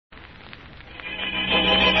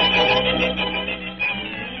We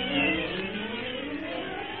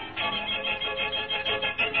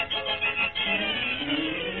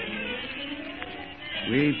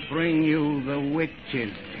bring you The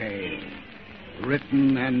Witch's Tale,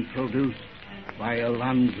 written and produced by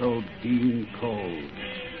Alonzo Dean Cole.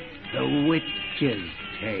 The Witch's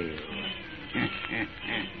Tale.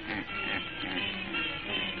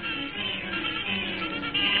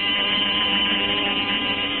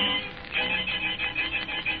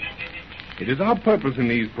 It is our purpose in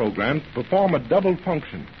these programs to perform a double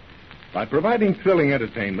function by providing thrilling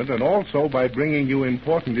entertainment and also by bringing you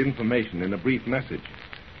important information in a brief message.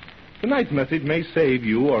 Tonight's message may save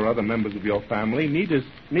you or other members of your family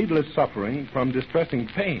needless suffering from distressing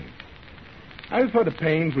pain. I refer to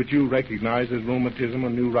pains which you recognize as rheumatism or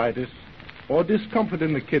neuritis or discomfort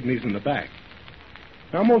in the kidneys and the back.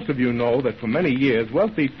 Now, most of you know that for many years,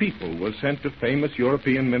 wealthy people were sent to famous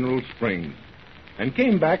European mineral springs and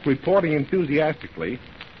came back reporting enthusiastically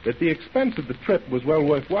that the expense of the trip was well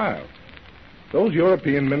worthwhile. Those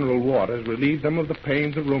European mineral waters relieved them of the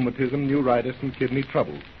pains of rheumatism, neuritis, and kidney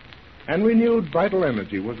troubles, and renewed vital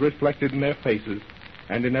energy was reflected in their faces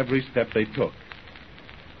and in every step they took.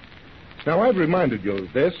 Now, I've reminded you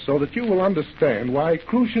of this so that you will understand why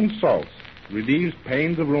Crucian salts relieves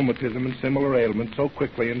pains of rheumatism and similar ailments so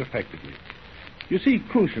quickly and effectively. You see,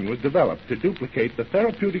 Crucian was developed to duplicate the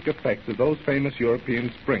therapeutic effects of those famous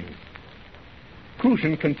European springs.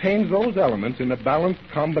 Crucian contains those elements in a balanced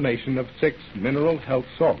combination of 6 mineral health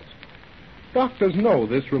salts. Doctors know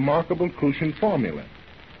this remarkable Crucian formula,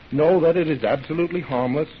 know that it is absolutely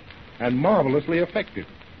harmless and marvelously effective.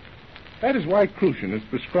 That is why Crucian is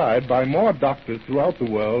prescribed by more doctors throughout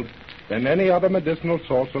the world than any other medicinal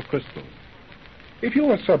salts or crystals. If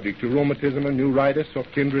you are subject to rheumatism or neuritis or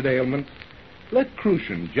kindred ailments, let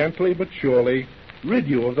Crucian gently but surely rid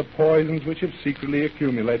you of the poisons which have secretly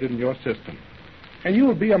accumulated in your system, and you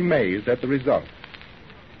will be amazed at the result.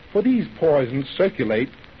 For these poisons circulate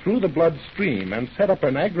through the bloodstream and set up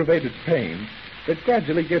an aggravated pain that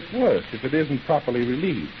gradually gets worse if it isn't properly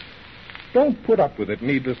relieved. Don't put up with it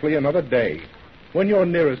needlessly another day when your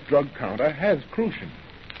nearest drug counter has Crucian.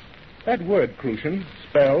 That word Crucian,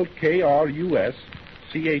 spelled K-R-U-S-C-H-E-N,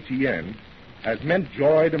 has meant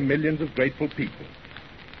joy to millions of grateful people.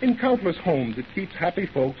 In countless homes, it keeps happy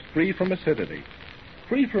folks free from acidity,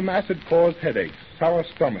 free from acid-caused headaches, sour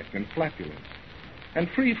stomach, and flatulence, and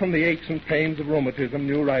free from the aches and pains of rheumatism,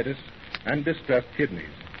 neuritis, and distressed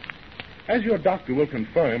kidneys. As your doctor will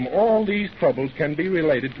confirm, all these troubles can be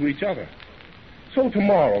related to each other. So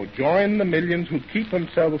tomorrow, join the millions who keep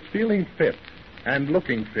themselves feeling fit and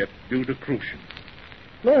looking fit due to Crucian.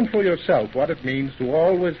 Learn for yourself what it means to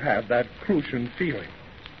always have that Crucian feeling.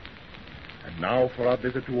 And now for our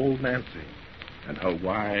visit to old Nancy and her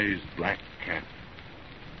wise black cat.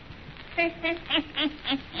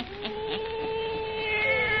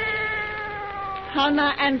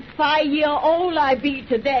 Hannah and 5-year-old I be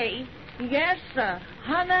today. Yes, sir.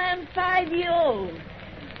 Hannah and 5-year-old.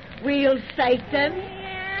 We'll Satan.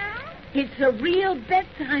 It's a real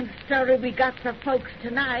bedtime story we got for folks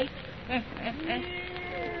tonight.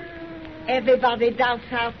 Everybody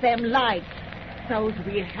douse out them lights so's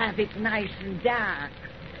we have it nice and dark.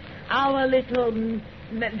 Our little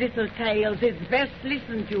tales is best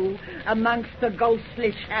listened to amongst the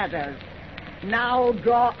ghostly shadows. Now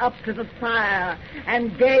draw up to the fire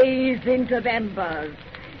and gaze into the embers.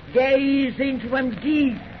 Gaze into them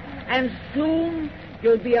deep, and soon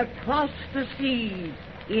you'll be across the seas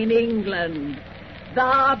in England.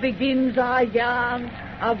 There begins our yarn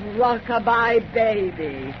of Rockabye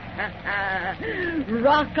Baby.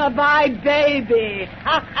 Rockabye Baby.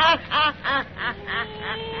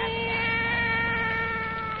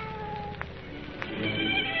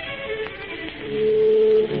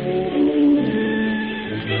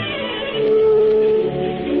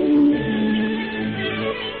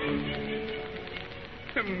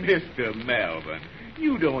 Mr. Malvern,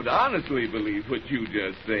 you don't honestly believe what you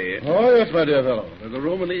just said. Oh, yes, my dear fellow. There's a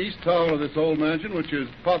room in the east tower of this old mansion which is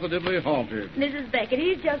positively haunted. Mrs. Beckett,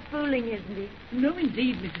 he's just fooling, isn't he? No,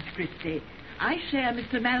 indeed, Mrs. Christie. I share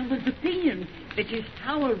Mr. Malvern's opinion that his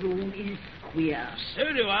tower room is queer. So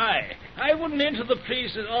do I. I wouldn't enter the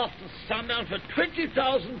place after sundown for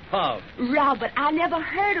 £20,000. Robert, I never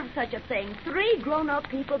heard of such a thing. 3 grown-up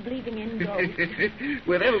people believing in ghosts.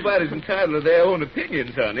 Well, everybody's entitled to their own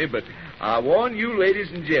opinions, honey, but I warn you,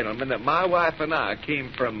 ladies and gentlemen, that my wife and I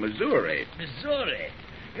came from Missouri. Missouri?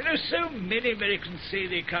 You know, so many Americans say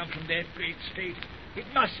they come from that great state. It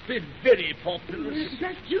must be very populous.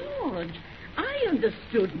 But, George, I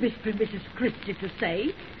understood Mr. and Mrs. Christie to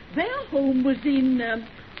say their home was in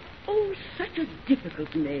Oh, such a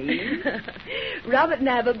difficult name. Robert and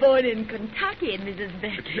I were born in Kentucky, Mrs.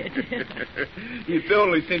 Beckett. It's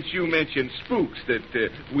only since you mentioned spooks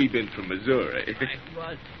that we've been from Missouri.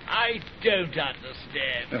 I don't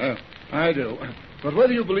understand. I do. But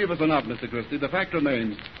whether you believe us or not, Mr. Christie, the fact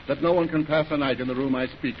remains that no one can pass a night in the room I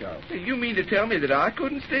speak of. You mean to tell me that I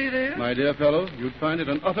couldn't stay there? My dear fellow, you'd find it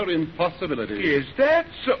an utter impossibility. Is that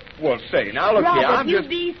so? Well, say, now look here, Robert, I'm you just...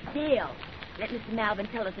 be still. Let Mr. Malvern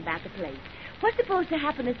tell us about the place. What's supposed to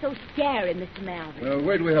happen is so scary, Mr. Malvern.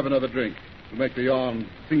 Wait till we have another drink to make the yarn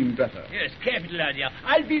seem better. Yes, capital idea.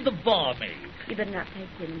 I'll be the barmaid. You better not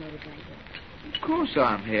taste any more like that. Of course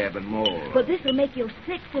I'm having more. But this will make you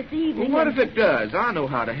sick this evening. Well, what if it does? I know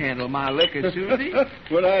how to handle my liquor, Susie.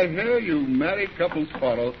 When I hear you married couples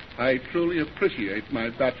quarrel, I truly appreciate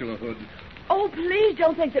my bachelorhood. Oh, please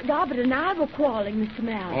don't think that Robert and I were quarreling, Mr.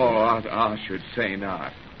 Malvern. Oh, I should say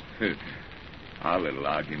not. Our little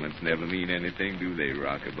arguments never mean anything, do they,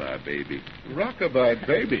 Rockabye Baby? Rockabye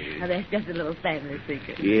Baby? Now, that's just a little family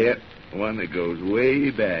secret. Yeah, one that goes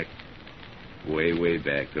way back. Way, way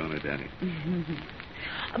back, don't it, honey?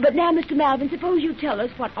 But now, Mr. Malvern, suppose you tell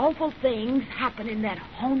us what awful things happen in that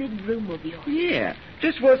haunted room of yours. Yeah,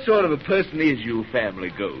 just what sort of a person is your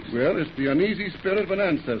family ghost? Well, it's the uneasy spirit of an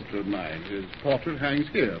ancestor of mine. His portrait hangs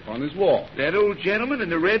here upon his wall. That old gentleman in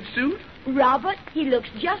the red suit? Robert, he looks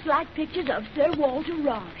just like pictures of Sir Walter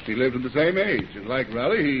Raleigh. He lived in the same age, and like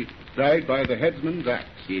Raleigh, he died by the headsman's axe.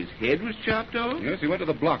 His head was chopped off? Yes, he went to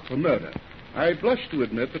the block for murder. I blush to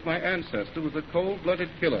admit that my ancestor was a cold-blooded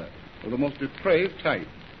killer of the most depraved type.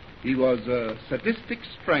 He was a sadistic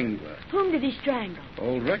strangler. Whom did he strangle?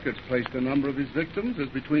 Old records placed the number of his victims as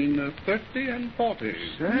between 30 and 40.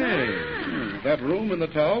 That room in the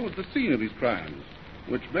tower was the scene of his crimes,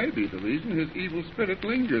 which may be the reason his evil spirit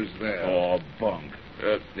lingers there. Oh, bunk.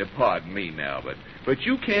 Pardon me now, but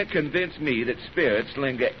you can't convince me that spirits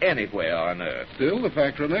linger anywhere on Earth. Still, the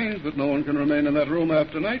fact remains that no one can remain in that room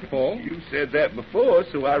after nightfall. You said that before,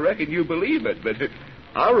 so I reckon you believe it, but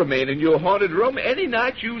I'll remain in your haunted room any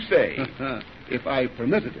night you say. If I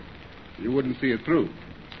permitted it, you wouldn't see it through.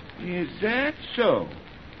 Is that so?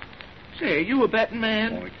 Say, you a betting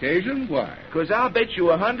man? On occasion, why? Because I'll bet you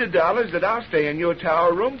 $100 that I'll stay in your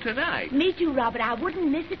tower room tonight. Me too, Robert. I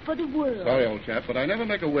wouldn't miss it for the world. Sorry, old chap, but I never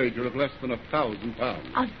make a wager of less than £1,000.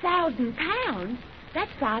 £1,000?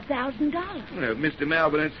 That's $5,000. Well, if Mr.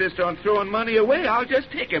 Malvern insists on throwing money away, I'll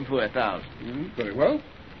just take him for $1,000. Very well.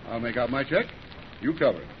 I'll make out my check. You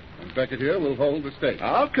cover it. And Beckett here will hold the stake.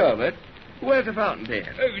 I'll cover it. Where's the fountain pen?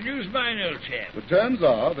 Oh, you can use mine, old chap. The terms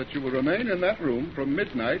are that you will remain in that room from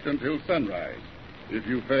midnight until sunrise. If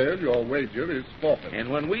you fail, your wager is forfeit. And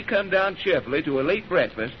when we come down cheerfully to a late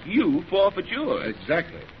breakfast, you forfeit yours.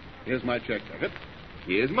 Exactly. Here's my check, Beckett.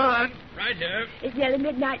 Here's mine. Right there. It's nearly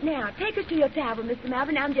midnight now. Take us to your tower, Mr.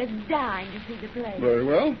 Malvern. I'm just dying to see the place. Very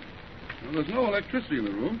well. Well, there's no electricity in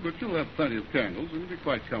the room, but you'll have plenty of candles and be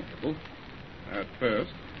quite comfortable. At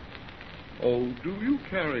first. Oh, do you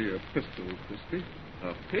carry a pistol, Christie?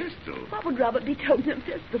 A pistol? What would Robert be toting a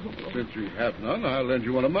pistol for? Since you have none, I'll lend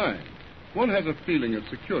you one of mine. One has a feeling of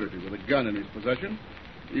security with a gun in his possession,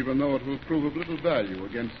 even though it will prove of little value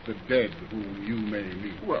against the dead whom you may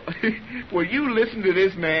meet. Well, will you listen to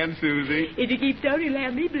this man, Susie? If he keeps on, he'll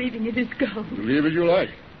have me believing in his ghost. Believe as you like,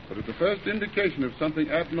 but at the first indication of something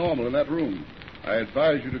abnormal in that room, I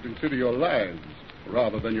advise you to consider your lives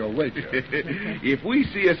rather than your wager. If we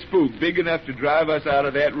see a spook big enough to drive us out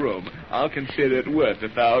of that room, I'll consider it worth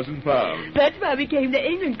 £1,000. That's why we came to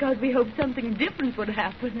England, because we hoped something different would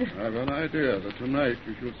happen. I've an idea that tonight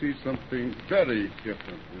you shall see something very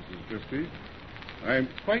different, Mrs. Christie. I'm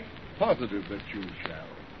quite positive that you shall.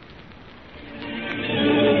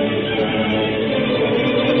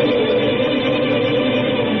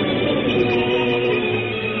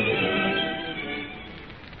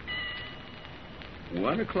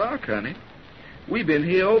 $1:00, honey. We've been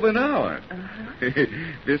here over an hour.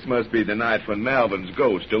 This must be the night when Malvern's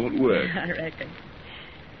ghost don't work. I reckon.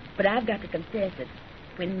 But I've got to confess it.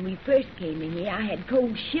 When we first came in here, I had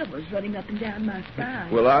cold shivers running up and down my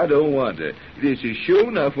spine. Well, I don't wonder. This is sure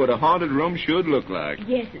enough what a haunted room should look like.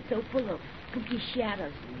 Yes, it's so full of spooky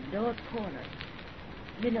shadows and dark corners.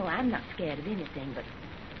 You know, I'm not scared of anything, but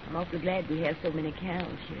I'm awfully glad we have so many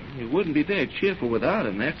cows here. It wouldn't be very cheerful without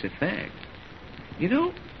them, that's a fact. You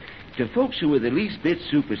know, to folks who were the least bit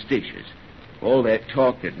superstitious, all that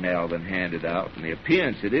talk that Malvern handed out and the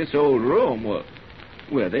appearance of this old room, well,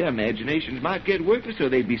 their imaginations might get working so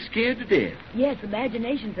they'd be scared to death. Yes,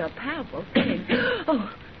 imaginations are powerful things.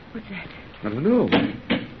 Oh, what's that? I don't know.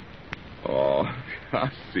 Oh, I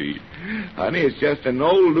see. Honey, it's just an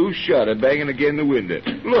old loose shutter banging against the window.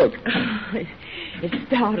 Look. It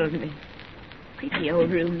startled me. Pretty old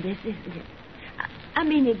room, this, isn't it? I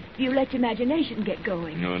mean, if you let your imagination get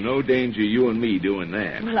going. No danger you and me doing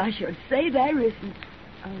that. Well, I should say there isn't.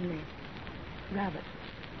 Only, Robert,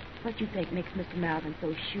 what do you think makes Mr. Malvern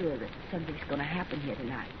so sure that something's going to happen here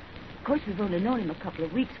tonight? Of course, we've only known him a couple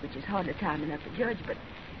of weeks, which is hardly time enough to judge, but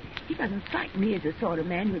he doesn't strike me as the sort of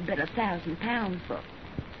man who'd bet £1,000 for,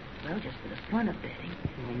 well, just for the fun of betting.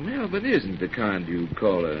 Well, Melvin isn't the kind you'd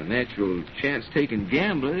call a natural chance-taking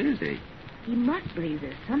gambler, is he? He must believe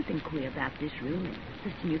there's something queer about this room,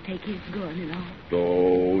 insisting you take his gun and all.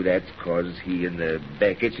 Oh, that's 'cause he and the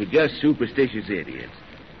Becketts are just superstitious idiots.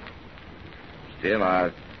 Still, I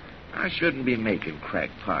shouldn't be making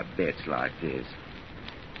crackpot bets like this.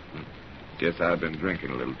 Guess I've been drinking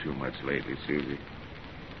a little too much lately, Susie.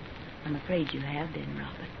 I'm afraid you have been,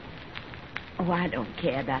 Robert. Oh, I don't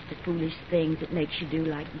care about the foolish things it makes you do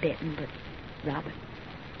like betting, but, Robert,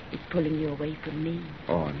 it's pulling you away from me.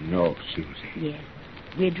 Oh, no, Susie. Yes.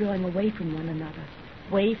 We're drawing away from one another.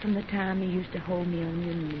 Away from the time you used to hold me on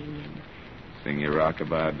your knee and... Sing your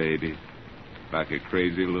rockabye, baby? Like a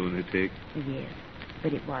crazy lunatic? Yes,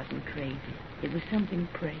 but it wasn't crazy. It was something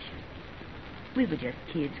precious. We were just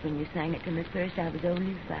kids when you sang it to me first. I was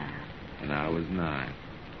only 5. And I was 9.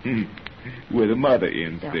 With a mother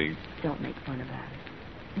instinct. Don't make fun about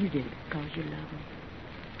it. You did it because you love me.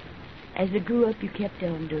 As we grew up, you kept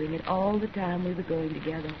on doing it all the time we were going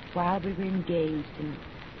together, while we were engaged, and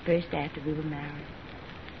first after we were married.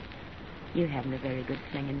 You haven't a very good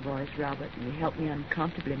singing voice, Robert, and you helped me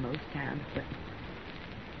uncomfortably most times,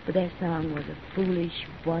 but that song was a foolish,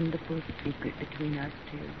 wonderful secret between us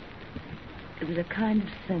two. It was a kind of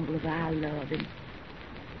symbol of our love, and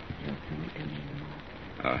don't sing it to me anymore.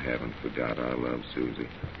 I haven't forgot our love, Susie.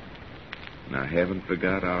 And I haven't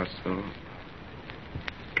forgot our song.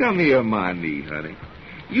 Come here on my knee, honey.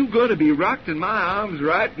 You're going to be rocked in my arms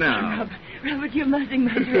right now. Robert, you're mussing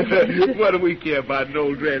my dress. What do we care about an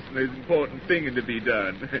old dress and there's important singing to be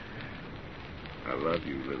done? I love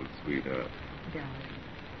you, little sweetheart. Darling,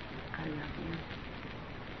 I love you.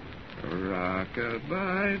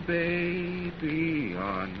 Rockabye baby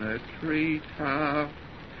on the treetop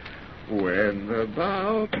when the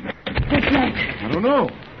bough... What's that? I don't know.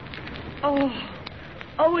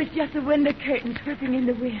 Oh, it's just the window curtains whipping in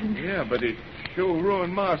the wind. Yeah, but it sure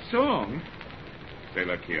ruined my song. Say,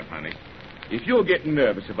 look here, honey. If you're getting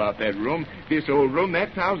nervous about that room, this old room,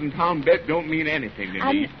 that 1,000-pound bet don't mean anything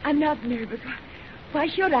to me. I'm not nervous. Why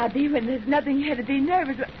should I be when there's nothing here to be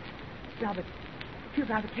nervous about? Robert, 2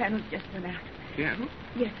 of our candles just went out. Candle?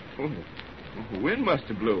 Yes. Oh, the wind must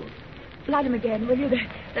have blew it. Light them again, will you?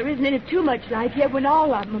 There isn't any too much light here when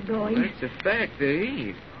all of them are going. That's a fact, there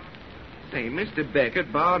ain't. Say, Mr.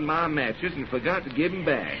 Beckett borrowed my matches and forgot to give them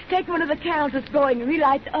back. Take one of the candles that's going and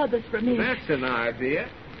relight the others for me. That's an idea.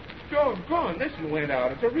 Go on. This one went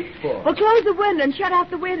out. It's a reach for. Well, close the window and shut out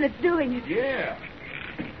the wind that's doing it. Yeah.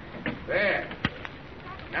 There.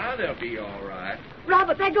 Now they'll be all right.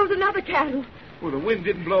 Robert, there goes another candle. Well, the wind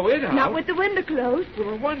didn't blow it out. Not with the window closed.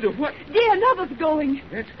 Well, I wonder what... Dear, another's going.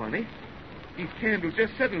 That's funny. These candles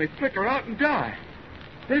just suddenly flicker out and die.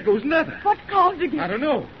 There goes another. What's causing it? I don't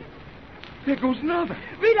know. There goes another.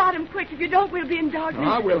 Relight them quick. If you don't, we'll be in darkness.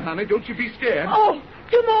 I will, honey. Don't you be scared. Oh,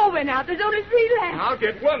 2 more went out. There's only 3 left. I'll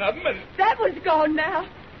get one of them and... That one's gone now.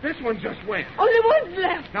 This one just went. Only one's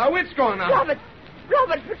left. Now it's gone now. Robert,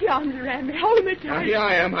 put your arms around me. Hold me tight. Now, here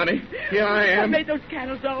I am, honey. Here I am. What made those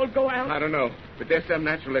candles all go out? I don't know, but there's some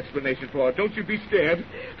natural explanation for it. Don't you be scared.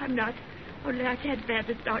 I'm not. Only I can't bear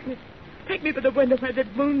this darkness. Take me to the window where the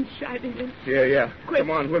moon's shining in. Yeah. Quick.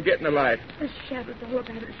 Come on, we'll get in the light. There's shadows all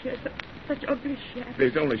about us here. Such ugly shadows.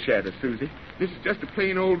 There's only shadows, Susie. This is just a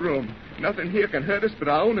plain old room. Nothing here can hurt us but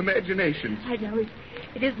our own imaginations. I know it.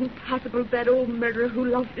 It isn't possible that old murderer who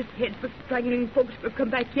lost his head for strangling folks will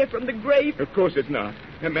come back here from the grave. Of course it's not.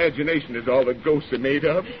 Imagination is all the ghosts are made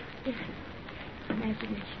of. Yes.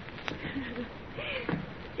 Imagination.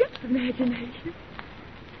 Just imagination.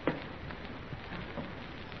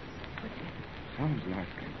 Sounds like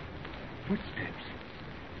footsteps.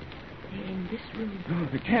 They're in this room. No,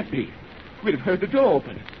 they can't be. We'd have heard the door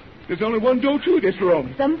open. There's only one door to this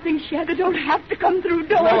room. Something shadow don't have to come through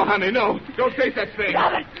doors. No, honey, no. Don't say such thing.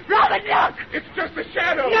 Robert, look! It's just a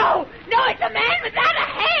shadow. No, it's a man without a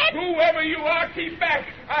head. Whoever you are, keep back.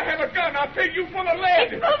 I have a gun. I'll take you full of lead.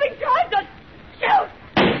 It's moving towards us. Shoot!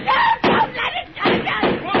 No, don't let it touch us.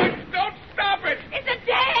 Woman, don't stop it. It's a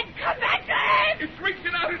dead. Come back to Earth. It's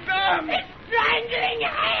reaching out its arms. It's strangling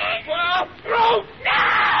Earth. For our throats.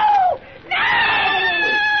 No! No!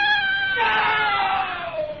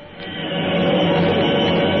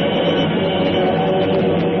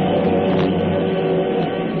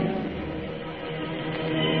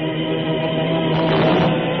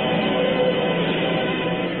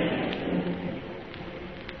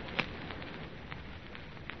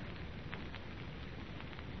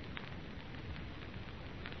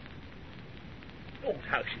 Oh,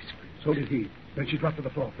 how she screamed. So did he. Then she dropped to the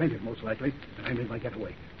floor, fainted most likely, and I made my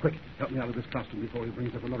getaway. Quick, help me out of this costume before he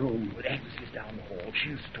brings her from the room. With Agnes is down the hall.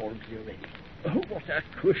 She'll storm clear ready. Oh, what a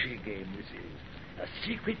cushy game this is. A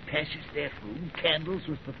secret passage to that room, candles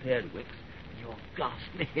with prepared wicks, and your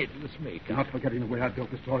ghastly headless makeup. Not forgetting the way I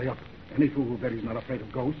built the story up. Any fool who bet he's not afraid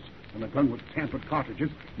of ghosts, and the gun with tampered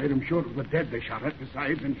cartridges made him sure it was the dead they shot at,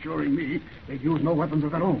 besides ensuring me they'd use no weapons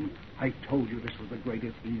of their own. I told you this was the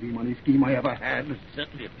greatest easy money scheme I ever had. It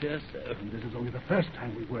certainly appears so. And this is only the first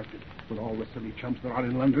time we've worked it. With all the silly chumps there are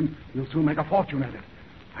in London, we'll soon make a fortune at it.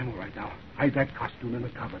 I'm all right now. Hide that costume in the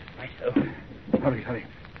cupboard. Right-o. Hurry.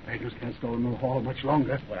 Agnes can't stay in the hall much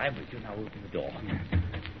longer. Well, I'm with you now. Open the door.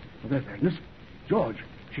 Well, there's Agnes. George,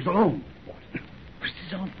 she's alone. What?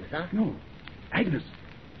 Christie's aunt with her? No. Agnes.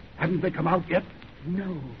 Haven't they come out yet?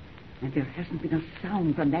 No. And there hasn't been a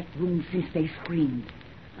sound from that room since they screamed.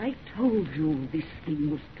 I told you this scheme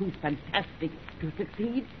was too fantastic to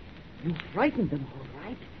succeed. You frightened them, all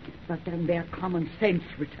right. But then their common sense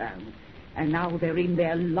returned. And now they're in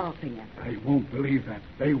there laughing at us. I won't believe that.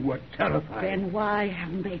 They were terrified. Then why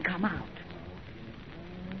haven't they come out?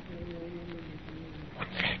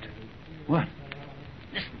 What's that? What?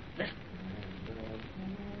 Listen.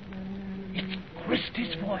 It's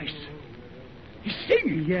Christie's voice. He's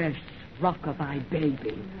singing. Yes, Rockabye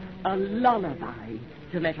Baby. A lullaby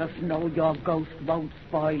to let us know your ghost won't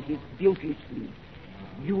spoil his beauty sleep.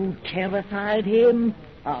 You terrified him?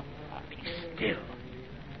 Oh, Be still.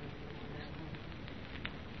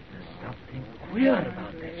 There's something queer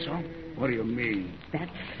about that song. What do you mean? that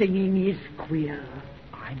singing is queer.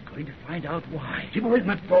 I'm going to find out why. Keep away from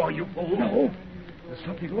that door, you fool. No. There's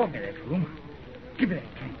something wrong in that room. Give me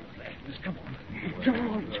that candle flash. Just come on.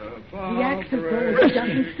 George, he acts as though he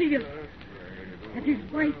doesn't see us. And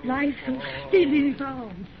his wife lies so still in his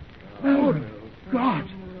arms. Oh, God.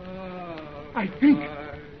 I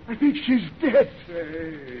think she's dead.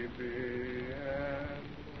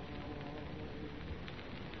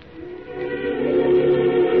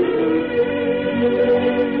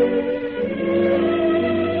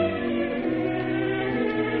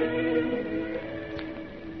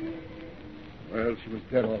 Well, she was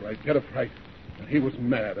dead, all right. Dead of fright. And he was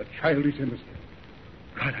mad, a childish sinister.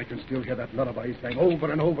 God, I can still hear that lullaby he sang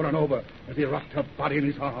over and over and over as he rocked her body in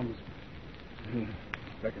his arms.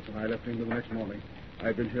 Beckett and I left England the next morning.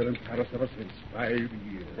 I've been here in Paris ever since. 5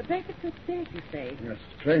 years. The Beckett was dead, you say? Yes,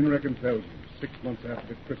 train reckon tells you. 6 months after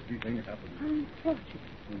the Christie thing happened. Unfortunate.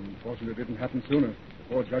 Unfortunately, it didn't happen sooner. The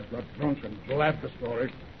poor judge got drunk and blabbed the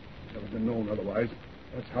story. Never been known otherwise.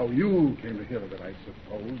 That's how you came to hear of it, I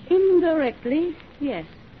suppose. Indirectly, yes.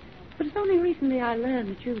 But it's only recently I learned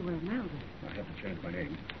that you were a Malvern. I have to change my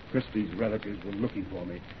name. Christie's relatives were looking for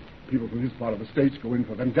me. People from his part of the States go in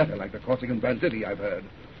for vendetta, like the Corsican banditti, I've heard.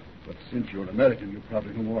 But since you're an American, you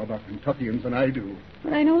probably know more about Kentuckians than I do.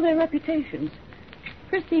 But I know their reputations.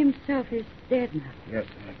 Christie himself is dead now. Yes,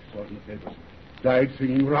 I saw it in the papers. Died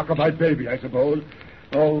singing Rockabye Baby, I suppose.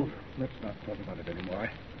 Oh, let's not talk about it anymore.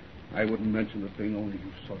 I wouldn't mention the thing, only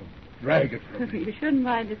you sort of drag it from me. You shouldn't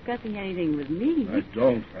mind discussing anything with me. I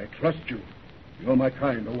don't. I trust you. You're my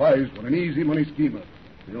kind, a wise one, an easy money schemer.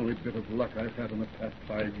 The only bit of luck I've had in the past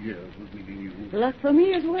 5 years was meeting you. Luck for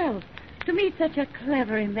me as well. To meet such a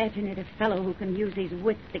clever, imaginative fellow who can use his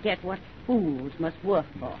wits to get what fools must work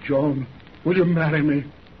for. Joan, will you marry me?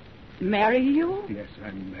 Marry you? Yes,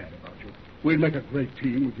 I'm mad about you. We'd make a great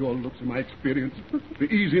team with your looks and my experience. The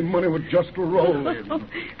easy money would just roll in.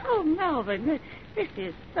 Oh, Malvern, this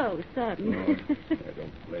is so sudden. No, I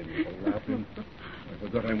don't blame you for laughing. I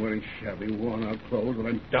forgot I'm wearing shabby, worn-out clothes, and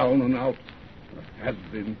I'm down and out. I has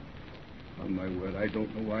been. On my word, I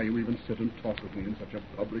don't know why you even sit and talk with me in such a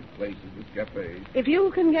public place as this cafe. If you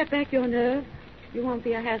can get back your nerve, you won't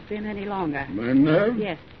be a has-been any longer. My nerve?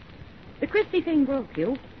 Yes. The Christie thing broke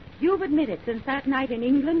you. You've admitted since that night in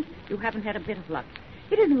England, you haven't had a bit of luck.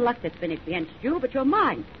 It isn't luck that's been against you, but your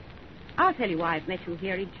mind. I'll tell you why I've met you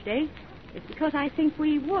here each day. It's because I think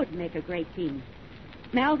we would make a great team.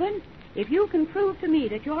 Malvern, if you can prove to me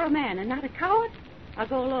that you're a man and not a coward, I'll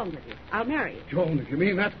go along with you. I'll marry you. Joan, if you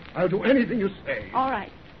mean that, I'll do anything you say. All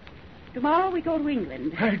right. Tomorrow we go to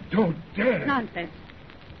England. I don't dare. Nonsense.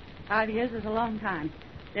 5 years is a long time.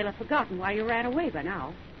 They'll have forgotten why you ran away by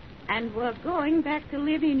now. And we're going back to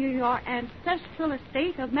live in your ancestral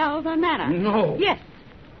estate of Malvern Manor. No. Yes.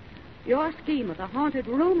 Your scheme of the haunted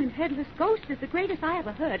room and headless ghost is the greatest I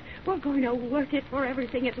ever heard. We're going to work it for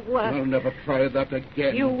everything it's worth. I'll never try that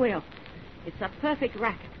again. You will. It's a perfect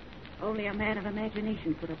racket. Only a man of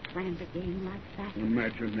imagination could have planned a game like that.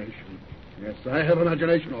 Imagination. Yes, I have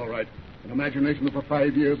imagination, all right. An imagination that for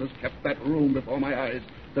 5 years has kept that room before my eyes,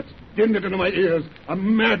 that's dinned it into my ears, a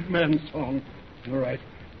madman's song. All right,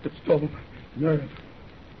 it's stole my nerve.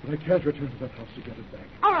 But I can't return to that house to get it back.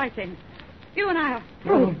 All right, then. You and I are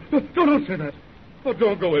No, through. don't say that. Oh,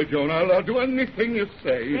 don't go away, Joan. I'll do anything you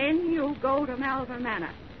say. Then you go to Malvern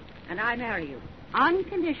Manor, and I marry you, on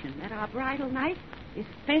condition that our bridal night is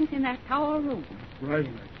spent in that tower room.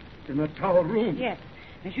 Bridal night? In that tower room? Yes.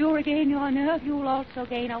 As you regain your nerve, you'll also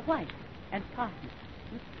gain a wife and partner.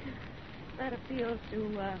 That appeals to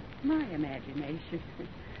my imagination.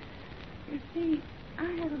 You see, I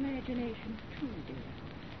have imagination too, dear.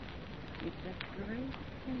 It's a great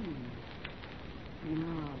thing in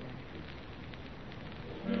our lives.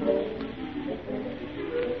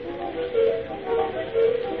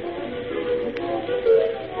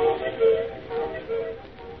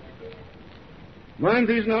 Mind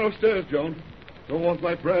these narrow stairs, Joan. Don't want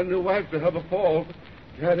my brand new wife to have a fall.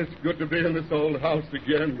 God, it's good to be in this old house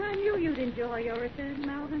again. I knew you'd enjoy your return to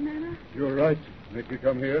Malvern Manor. You're right. Make me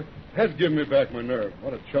come here. Has given me back my nerve.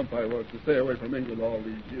 What a chump I was to stay away from England all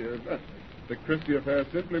these years. The Christie affair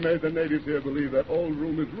simply made the natives here believe that old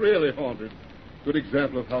room is really haunted. Good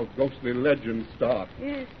example of how ghostly legends start.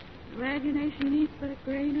 Yes. Imagination needs but a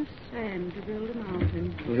grain of sand to build a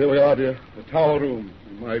mountain. Well, here we are, dear. The tower room.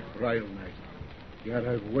 My bridal night. God,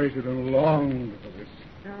 I've waited and longed for this.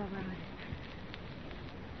 All right.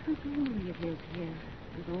 How long you've lived here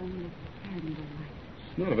with only candlelight?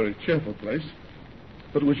 It's not a very cheerful place.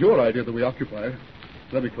 But it was your idea that we occupy it.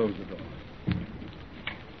 Let me close the door. Now,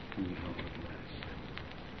 at last.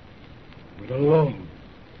 We're alone.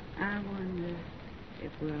 I wonder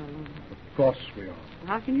if we're alone. Of course we are.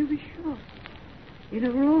 How can you be sure? In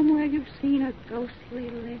a room where you've seen a ghostly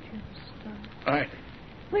legend start.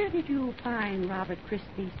 Where did you find Robert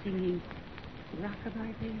Christie singing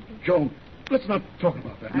Rockabye Baby? Joan, let's not talk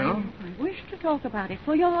about that now. I wish to talk about it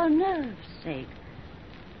for your nerve's sake.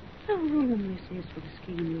 The room this is for the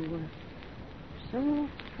scheme you worked. So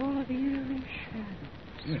full of eerie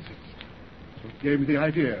shadows. Yes, it's what gave me the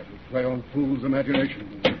idea to play on fool's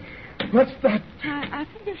imagination. What's that? I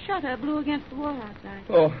think a shutter blew against the wall outside.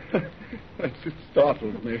 Oh, it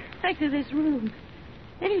startled me. Back to this room.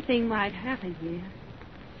 Anything might happen here,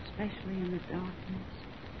 especially in the darkness.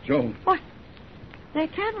 Joan. What? Their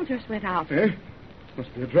candle just went out. Eh?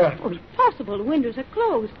 Must be a draft. Oh, it's possible. The windows are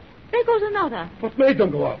closed. There goes another. What made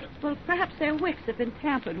them go out? Well, perhaps their wicks have been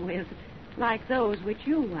tampered with, like those which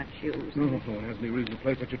you once used. No one has any reason to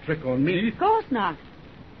play such a trick on me. Of course not.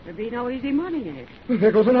 There'd be no easy money in it. Well,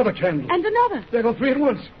 there goes another candle. And another. There go 3 at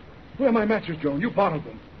once. Where are my matches, Joan? You bottled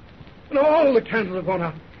them. And all the candles have gone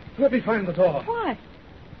out. Let me find the door. Why?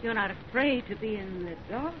 You're not afraid to be in the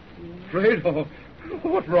dark, are you? Afraid? Oh,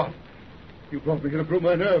 what rot. You brought me here to prove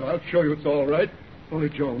my nerve. I'll show you it's all right. Only,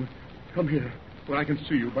 Joan, come here where I can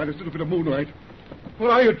see you by this little bit of moonlight. Where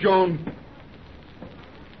are you, Joan?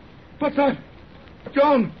 What's that?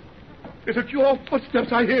 Joan, is it your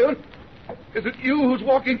footsteps I hear? Is it you who's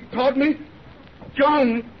walking toward me?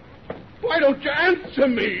 Joan, why don't you answer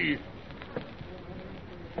me?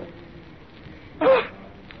 Ah!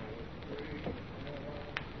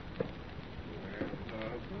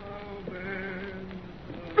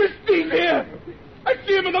 Christie's here! I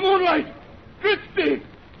see him in the moonlight! Christie!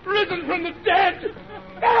 Risen from the dead!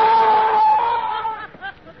 Ah!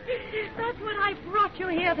 That's what I brought you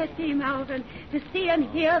here to see, Malvern. To see and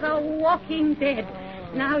hear the walking dead.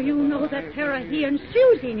 Now you know the terror he and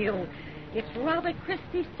Susie knew. It's Robert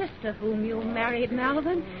Christie's sister whom you married,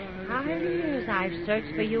 Malvern. 5 years I've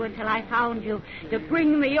searched for you until I found you to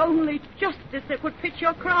bring the only justice that would fit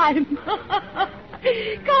your crime.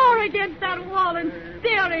 Go against that wall and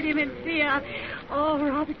stare at him in fear. Oh,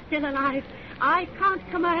 Robert's still alive. I can't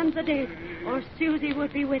command the dead, or Susie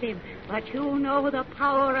would be with him. But you know the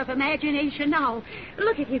power of imagination now.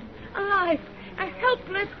 Look at him, alive. A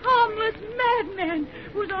helpless, harmless madman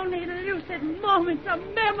whose only lucid moments are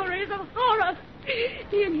memories of horror.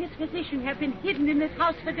 He and his physician have been hidden in this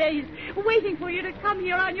house for days, waiting for you to come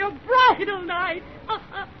here on your bridal night.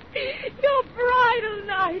 Your bridal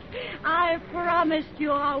night. I promised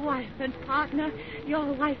you a wife and partner.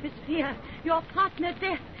 Your wife is fear, your partner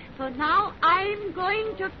death. So now I'm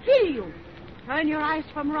going to kill you. Turn your eyes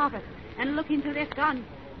from Robert and look into this gun.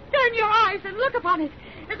 Turn your eyes and look upon it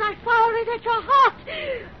as I fire it at your heart.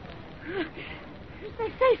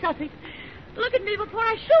 Say something. Look at me before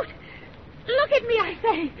I shoot. Look at me, I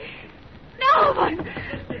say. Melvin!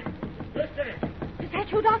 Is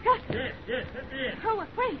that you, Doctor? Yes, that's me. Oh,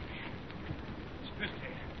 wait. It's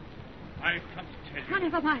Christie. I've come to tell you. Oh,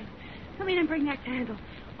 never mind. Come in and bring that candle.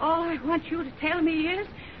 All I want you to tell me is,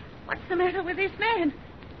 what's the matter with this man?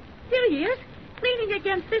 Here he is, leaning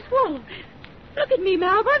against this wall. Look at me,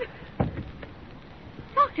 Malvern.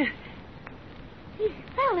 Doctor, he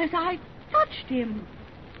fell as I touched him.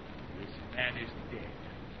 This man is dead.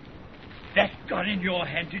 That gun in your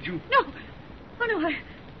hand, did you? No. Oh, no,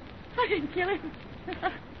 I didn't kill him.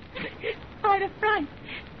 Out of fright.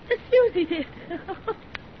 Susie did.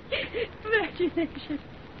 Imagination.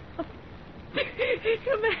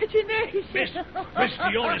 Imagination. Miss,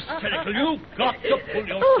 you're hysterical. You've got to pull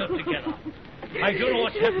yourself together. I don't know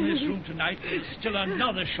what's happened in this room tonight, but it's still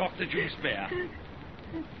another shock that you spare.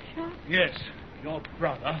 Shock? Yes, your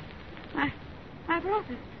brother. My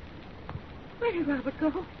brother? Where did Robert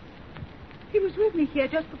go? He was with me here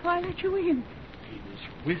just before I let you in. He was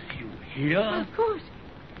with you here? Of course.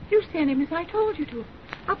 You sent him as I told you to.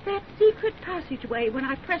 Up that secret passageway when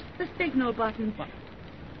I pressed the signal button. But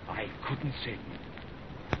I couldn't send you.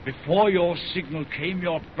 Before your signal came,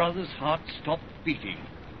 your brother's heart stopped beating.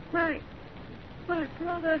 My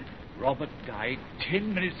brother... Robert died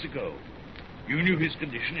 10 minutes ago. You knew his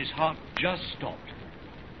condition. His heart just stopped.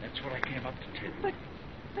 That's what I came up to tell you.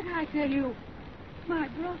 But I tell you, my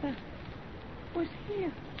brother was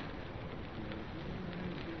here.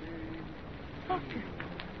 Doctor.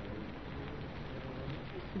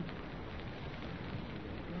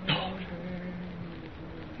 No.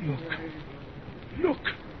 Look.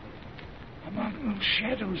 Among those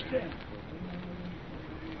shadows there.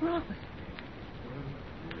 Robert.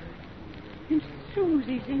 And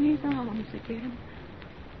Susie's in his arms again.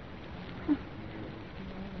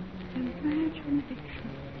 Imagination.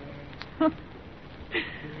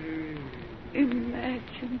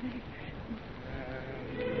 Imagination.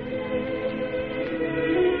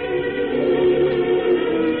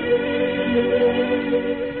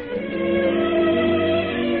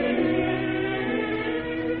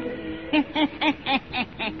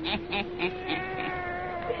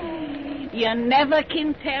 You never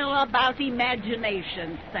can tell about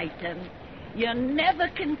imagination, Satan. You never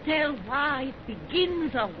can tell why it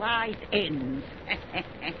begins or why it ends.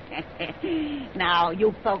 Now,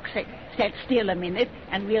 you folks sit still a minute,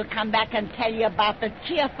 and we'll come back and tell you about the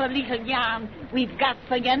cheerful little yarn we've got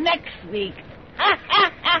for you next week.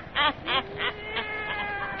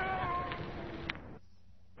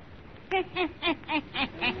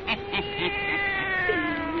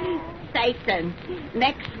 Satan,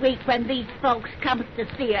 next week when these folks come to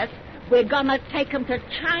see us, we're gonna take them to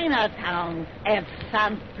Chinatown at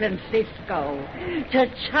San Francisco. To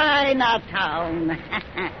Chinatown.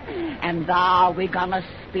 And there we're gonna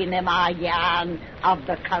spin him our yarn of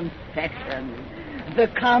the confession. The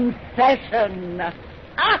confession.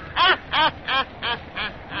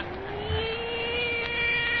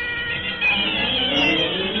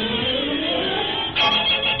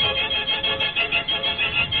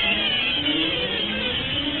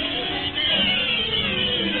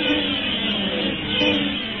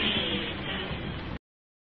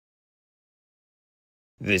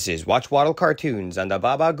 This is Watch Waddle Cartoons on the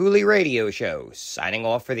Baba Ghoulie Radio Show, signing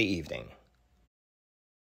off for the evening.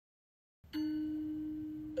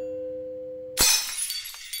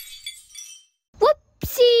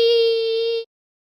 Whoopsie!